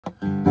Hey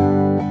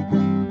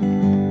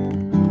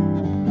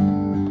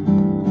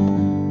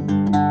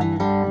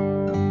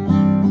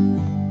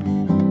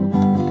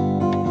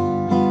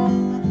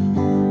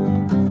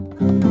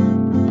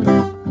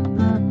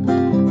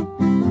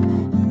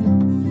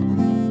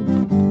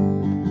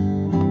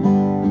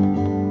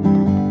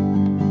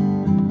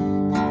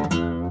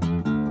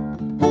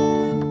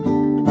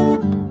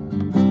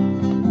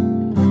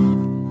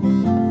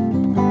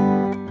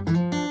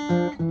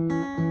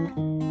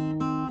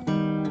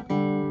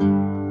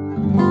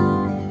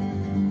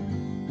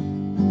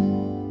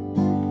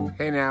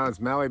now, it's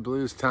Maui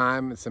Blues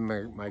time. It's in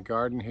my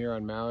garden here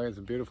on Maui. It's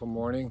a beautiful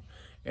morning.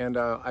 And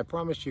I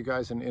promised you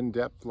guys an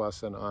in-depth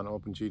lesson on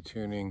open G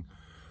tuning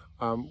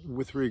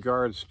with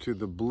regards to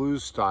the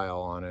blues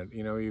style on it.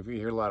 You know, you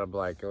hear a lot of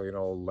like, you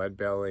know, Lead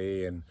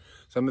Belly and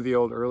some of the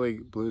old early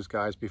blues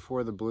guys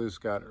before the blues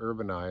got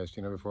urbanized,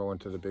 you know, before I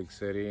went to the big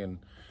city, and,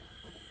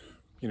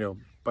 you know,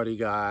 Buddy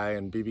Guy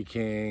and B.B.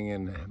 King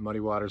and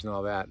Muddy Waters and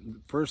all that.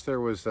 First there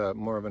was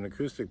more of an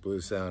acoustic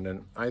blues sound,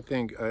 and I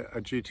think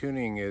a G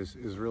tuning is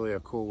really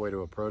a cool way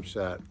to approach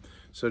that.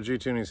 So G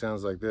tuning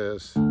sounds like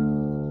this. You've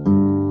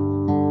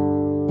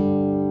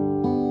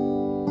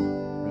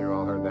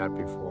all heard that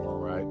before,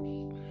 right?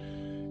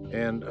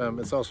 And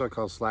it's also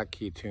called slack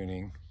key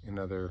tuning in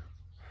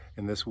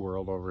this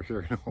world over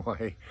here in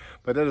Hawaii.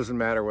 But that doesn't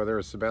matter whether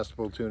it's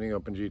Sebastopol tuning,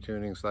 open G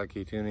tuning, slack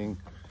key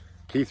tuning,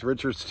 Keith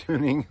Richards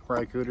tuning,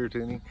 Rycooter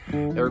tuning.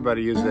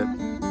 Everybody uses it.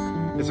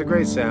 It's a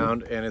great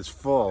sound and it's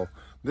full.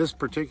 This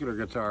particular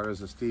guitar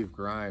is a Steve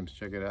Grimes.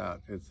 Check it out.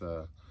 It's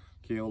a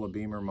Keola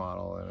Beamer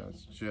model and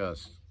it's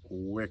just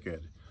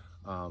wicked.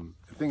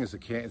 The thing is,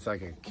 it's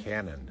like a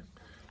cannon.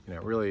 You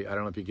know, really, I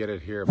don't know if you get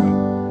it here, but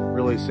it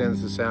really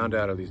sends the sound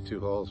out of these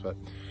two holes. But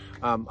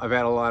I've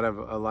had a lot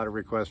of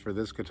requests for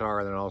this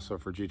guitar and then also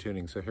for G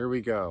tuning. So here we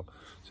go.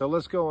 So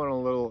let's go on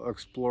a little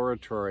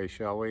exploratory,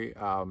 shall we?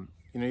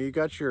 You know, you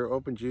got your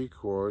open G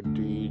chord,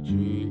 D,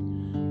 G,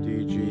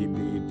 D, G,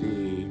 B,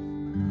 D,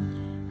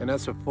 and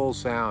that's a full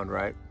sound,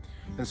 right?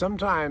 And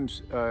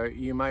sometimes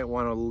you might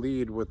want to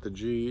lead with the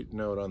G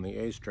note on the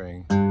A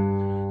string,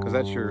 because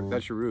that's your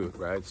root,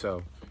 right? So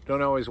you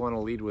don't always want to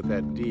lead with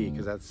that D,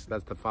 because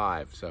that's the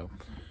 5. So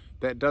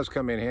that does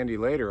come in handy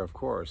later, of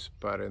course,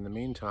 but in the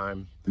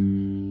meantime,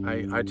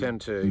 I tend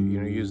to, you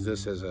know, use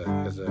this as a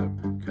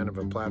kind of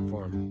a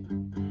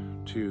platform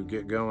to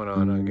get going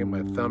on. I get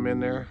my thumb in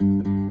there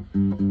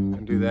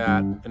and do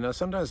that. And now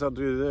sometimes I'll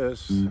do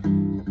this.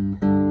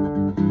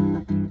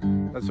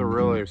 That's a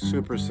really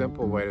super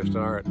simple way to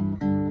start.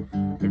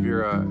 If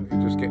you're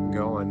just getting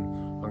going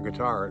on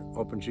guitar,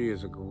 open G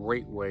is a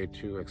great way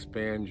to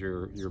expand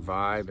your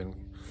vibe and,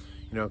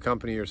 you know,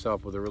 accompany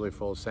yourself with a really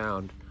full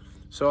sound.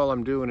 So all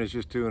I'm doing is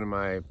just doing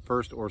my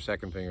first or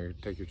second finger,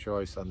 take your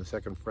choice, on the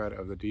 2nd fret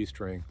of the D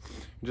string,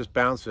 and just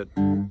bounce it.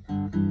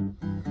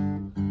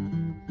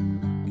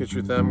 Get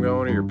your thumb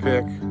going or your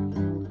pick.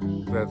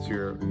 That's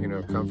your, you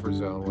know, comfort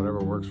zone,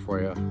 whatever works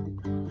for you.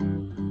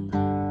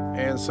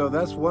 And so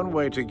that's one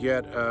way to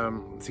get a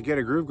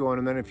groove going.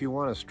 And then if you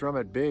want to strum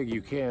it big,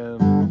 you can.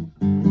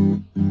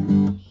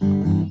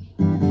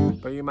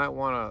 But you might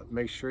want to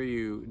make sure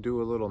you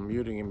do a little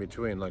muting in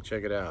between. Like,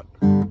 check it out.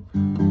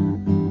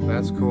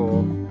 That's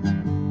cool.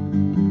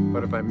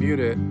 But if I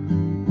mute it, a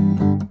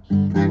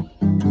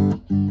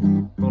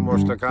little more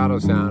staccato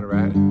sound,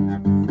 right?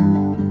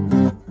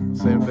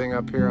 Same thing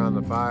up here on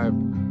the 5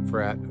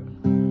 fret.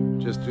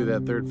 Just do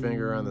that 3rd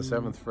finger on the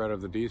 7th fret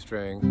of the D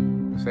string.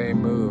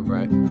 Same move,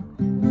 right?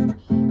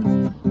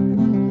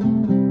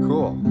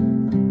 Cool.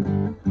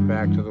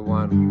 Back to the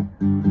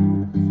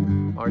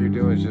 1. All you're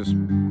doing is just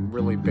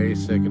really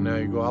basic, and now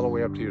you go all the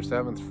way up to your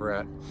 7th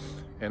fret,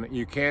 and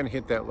you can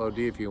hit that low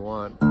D if you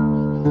want.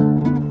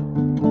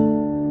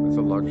 That's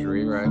a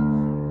luxury, right?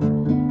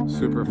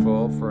 Super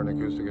full for an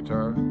acoustic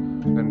guitar.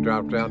 Then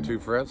drop down 2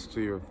 frets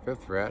to your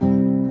 5th fret.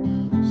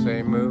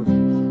 Same move.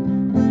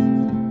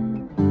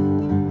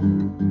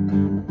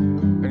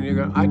 And you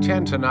go, I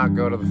tend to not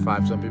go to the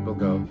 5. Some people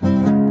go.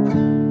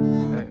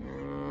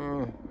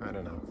 I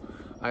don't know.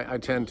 I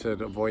tend to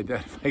avoid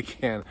that if I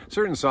can.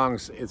 Certain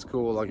songs, it's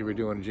cool, like if you're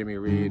doing Jimmy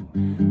Reed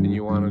and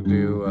you want to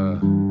do,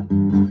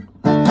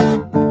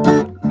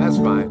 that's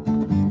fine.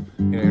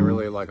 You know, you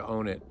really like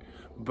own it.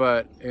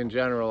 But in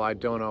general, I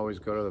don't always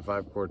go to the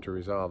 5 chord to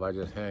resolve. I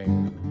just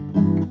hang.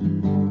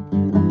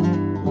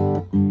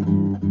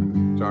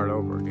 Start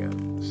over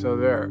again. So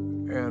there.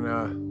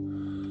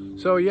 And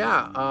so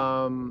yeah,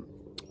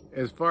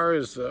 as far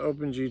as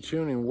open G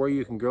tuning, where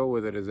you can go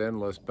with it is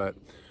endless, but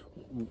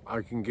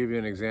I can give you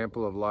an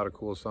example of a lot of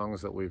cool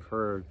songs that we've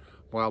heard.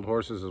 Wild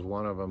Horses is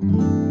one of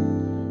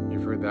them.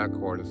 You've heard that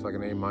chord. It's like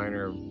an A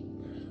minor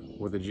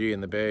with a G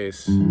in the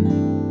bass.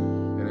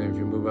 And then if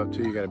you move up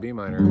 2, you got a B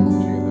minor, G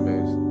in the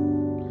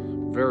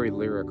bass. Very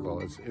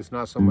lyrical. It's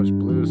not so much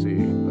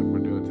bluesy like we're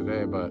doing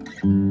today, but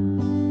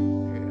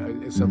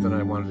it's something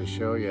I wanted to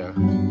show you.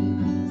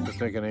 Just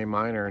take an A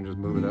minor and just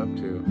move it up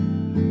 2.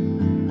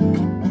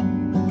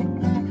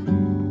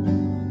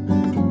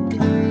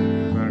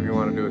 And if you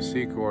want to do a a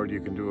C chord,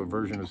 you can do a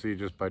version of C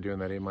just by doing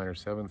that A minor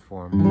 7th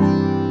form.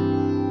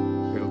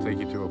 It'll take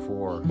you to a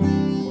 4,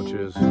 which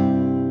is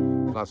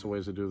lots of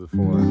ways to do the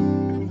 4.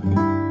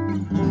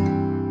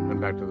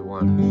 And back to the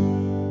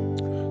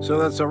 1. So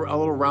that's a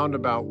little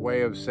roundabout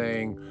way of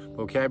saying,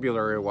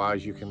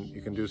 vocabulary-wise, you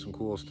can do some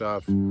cool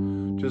stuff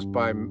just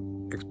by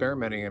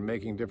experimenting and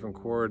making different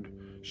chord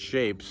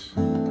shapes.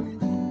 And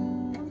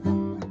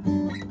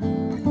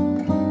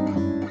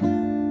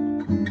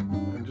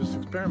just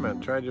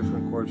experiment, try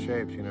different chord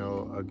shapes, you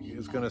know.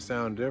 It's going to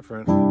sound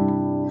different.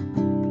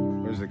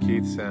 There's the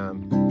Keith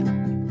sound.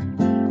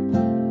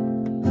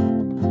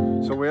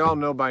 So we all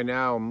know by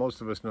now, most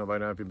of us know by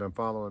now if you've been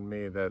following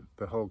me, that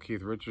the whole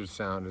Keith Richards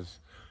sound is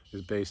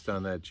based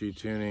on that G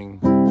tuning.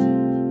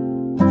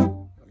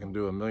 I can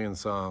do a million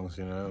songs,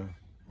 you know.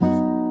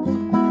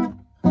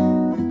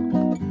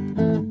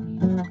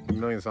 A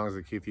million songs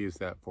that Keith used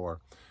that for.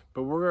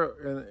 But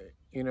we're,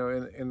 you know,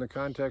 in the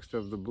context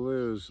of the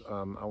blues,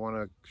 I want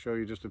to show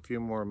you just a few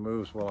more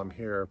moves while I'm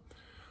here.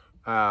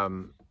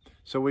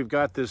 So we've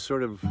got this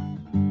sort of,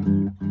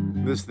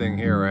 this thing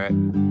here, right?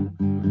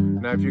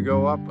 Now if you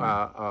go up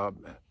a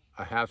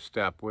half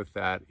step with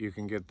that, you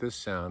can get this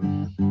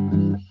sound.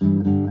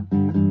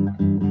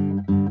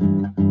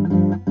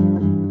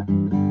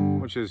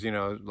 Which is, you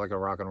know, like a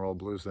rock and roll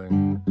blues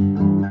thing.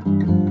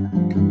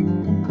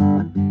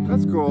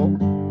 That's cool.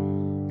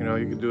 You know,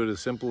 you can do it as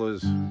simple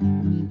as,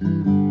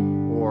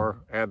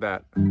 or add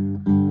that.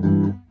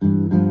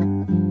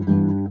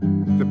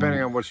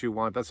 Depending on what you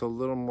want. That's a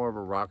little more of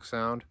a rock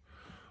sound,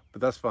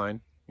 but that's fine.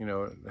 You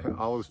know,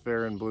 all is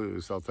fair in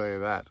blues, I'll tell you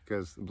that,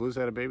 because the blues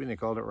had a baby and they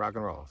called it rock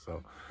and roll.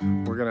 So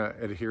we're gonna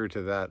adhere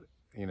to that,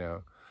 you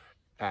know,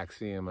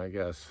 axiom, I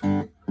guess.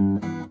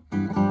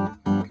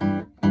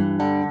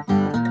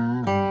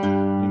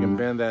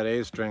 Bend that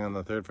A string on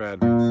the 3rd fret.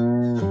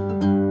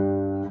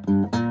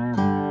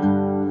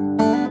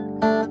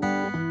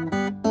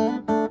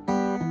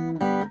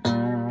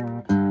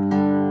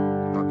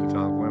 Honky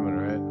tonk women,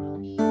 right?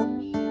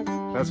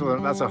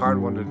 That's a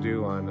hard one to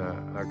do on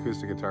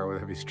acoustic guitar with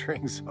heavy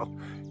strings. So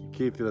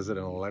Keith does it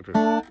in electric.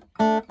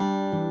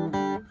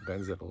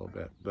 Bends it a little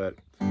bit, but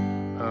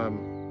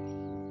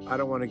I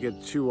don't want to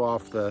get too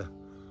off the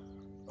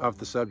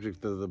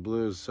subject of the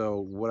blues, so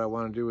what I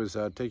want to do is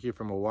take you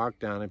from a walk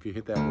down. If you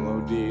hit that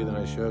low D that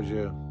I showed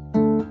you,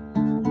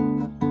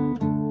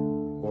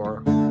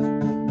 or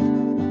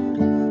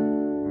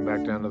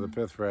back down to the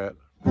 5th fret,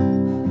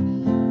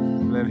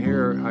 and then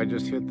here I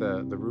just hit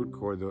the root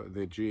chord,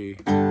 the G,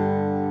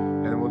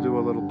 and we'll do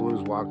a little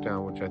blues walk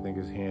down, which I think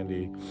is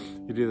handy.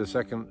 You do the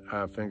 2nd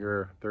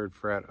finger 3rd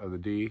fret of the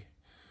D,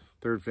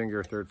 3rd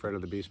finger 3rd fret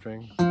of the B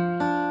string.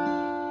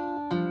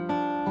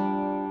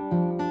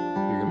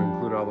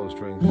 All those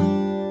strings if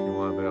you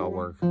want, but it'll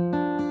work.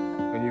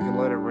 And you can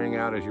let it ring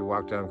out as you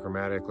walk down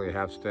chromatically, a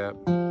half step.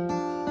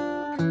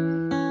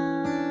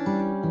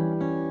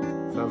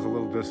 Sounds a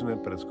little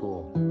dissonant, but it's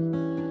cool.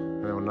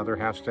 And then another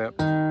half step.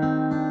 And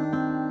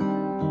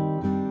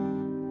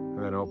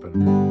then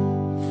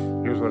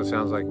open. Here's what it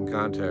sounds like in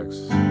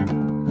context. And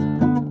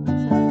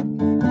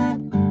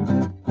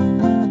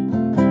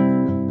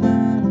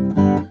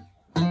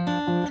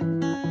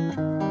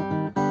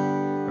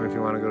if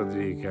you want to go to the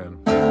D, you can.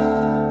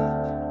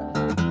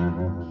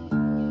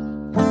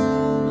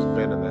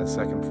 In that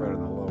 2nd fret of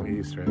the low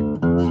E string.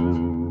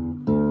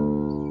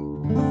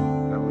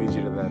 That leads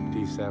you to that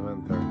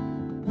D7th.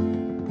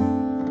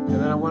 And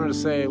then I wanted to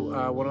say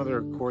one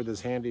other chord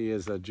that's handy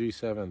is a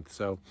G7th.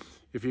 So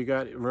if you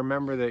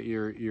remember that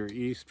your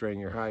E string,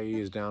 your high E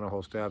is down a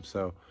whole step.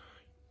 So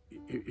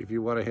if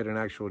you want to hit an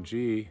actual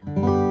G,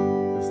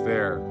 it's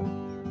there.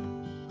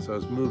 So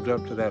it's moved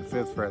up to that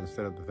 5th fret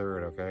instead of the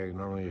 3rd, okay?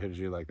 Normally you hit a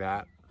G like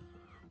that.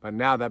 But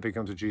now that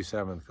becomes a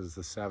G7th because it's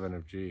the 7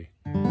 of G.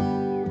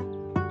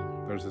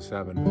 There's a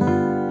 7.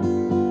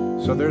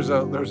 So there's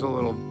a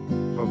little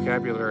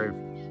vocabulary,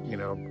 you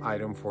know,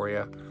 item for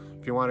you.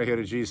 If you want to hit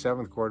a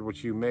G7th chord,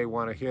 which you may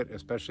want to hit,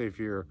 especially if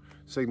you're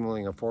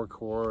signaling a 4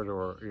 chord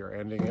or you're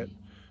ending it.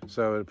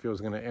 So if it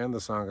was going to end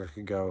the song, I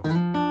could go. You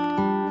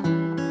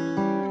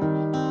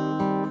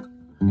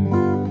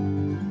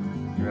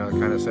know, it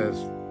kind of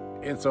says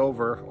it's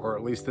over, or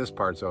at least this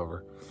part's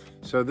over.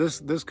 So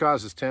this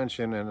causes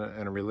tension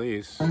and a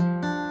release.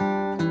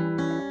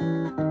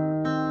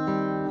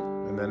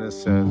 And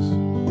this says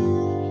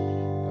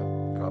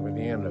probably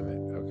the end of it,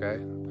 okay?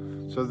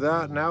 So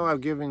that now I've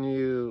given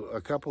you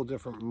a couple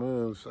different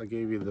moves. I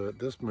gave you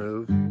this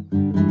move,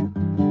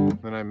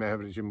 then I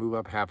had you move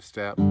up half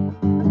step, so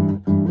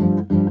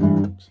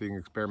you can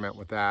experiment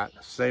with that.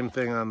 Same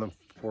thing on the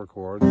 4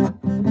 chords,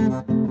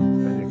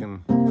 and you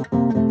can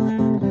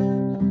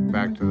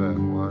back to the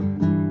 1.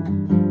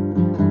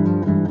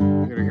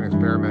 You can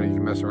experiment, you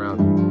can mess around,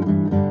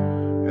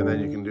 and then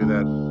you can do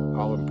that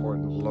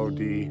all-important low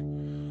D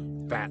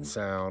fat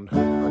sound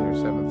on your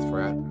 7th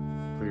fret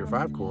for your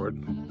 5 chord,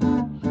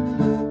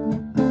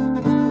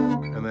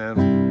 and then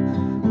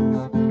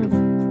your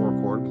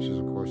 4 chord, which is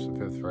of course the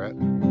 5th fret.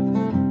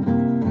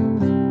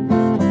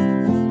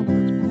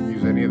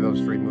 Use any of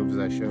those 3 moves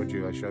I showed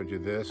you. I showed you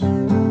this, or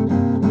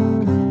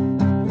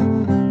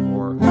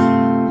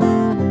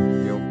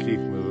the old Keith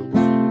move,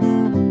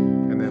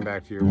 and then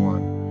back to your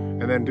 1,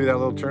 and then do that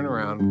little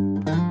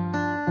turnaround.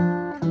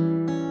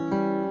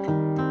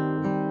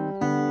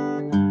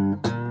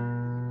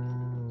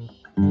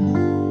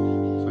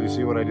 So you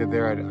see what I did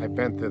there? I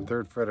bent the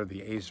 3rd fret of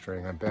the A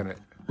string. I bent it.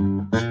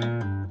 I'm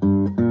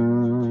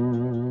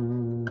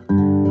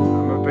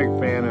a big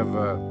fan of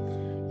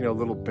you know,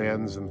 little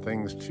bends and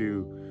things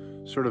to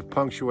sort of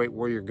punctuate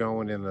where you're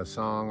going in the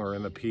song or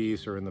in the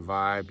piece or in the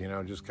vibe, you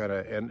know, just kind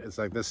of, and it's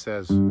like this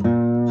says, it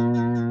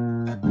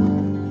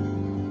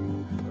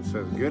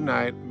says, good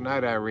night,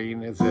 night Irene,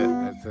 that's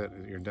it,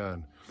 you're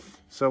done.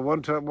 So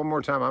one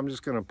more time, I'm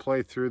just gonna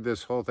play through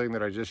this whole thing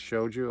that I just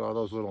showed you, all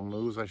those little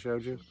moves I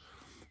showed you,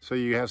 so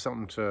you have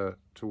something to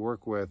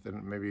work with,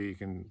 and maybe you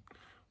can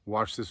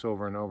watch this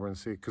over and over and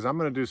see, because I'm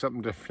gonna do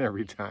something different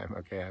every time,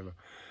 okay?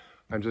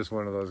 I'm just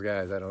one of those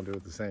guys, I don't do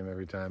it the same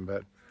every time,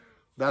 but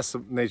that's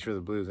the nature of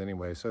the blues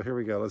anyway. So here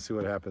we go, let's see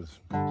what happens.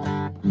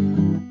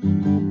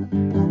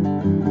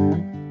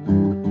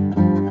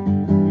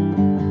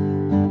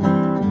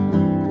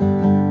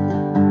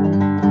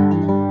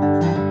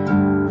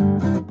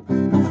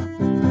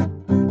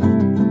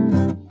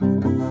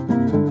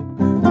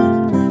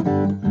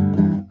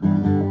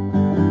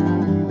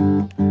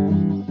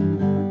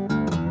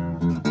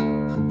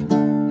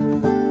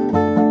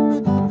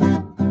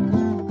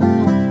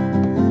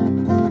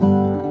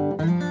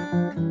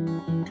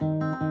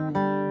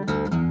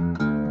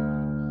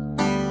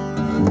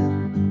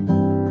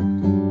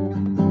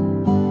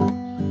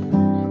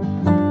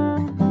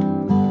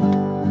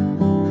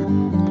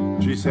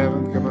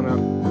 G7 coming up,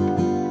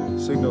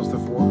 signals the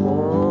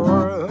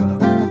 4/4.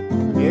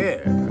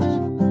 Yes,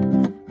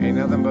 ain't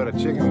nothing but a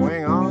chicken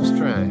wing on a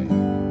string.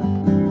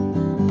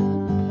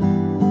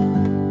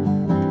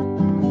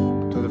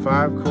 To the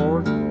 5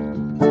 chord,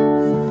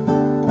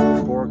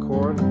 4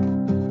 chord,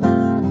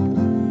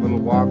 little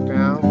walk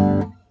down.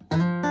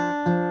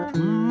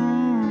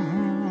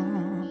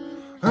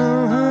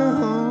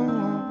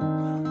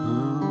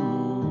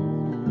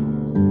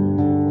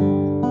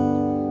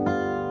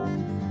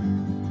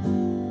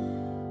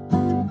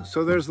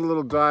 So there's a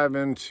little dive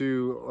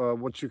into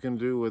what you can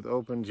do with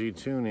open G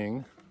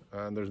tuning.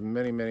 There's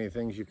many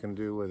things you can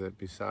do with it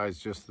besides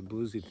just the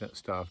bluesy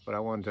stuff, but I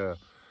wanted to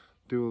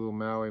do a little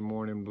Maui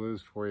morning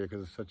blues for you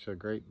because it's such a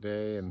great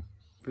day and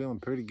feeling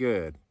pretty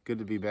good. Good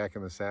to be back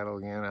in the saddle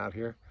again out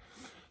here.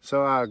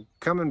 So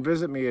come and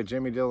visit me at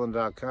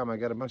JamieDillon.com. I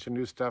got a bunch of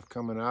new stuff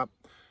coming up.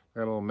 I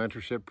got a little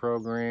mentorship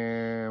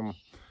program.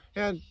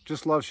 Yeah,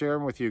 just love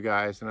sharing with you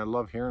guys, and I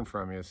love hearing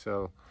from you.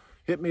 So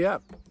hit me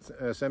up,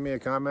 send me a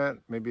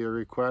comment, maybe a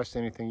request,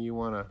 anything you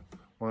wanna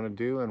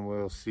do, and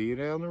we'll see you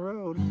down the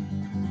road.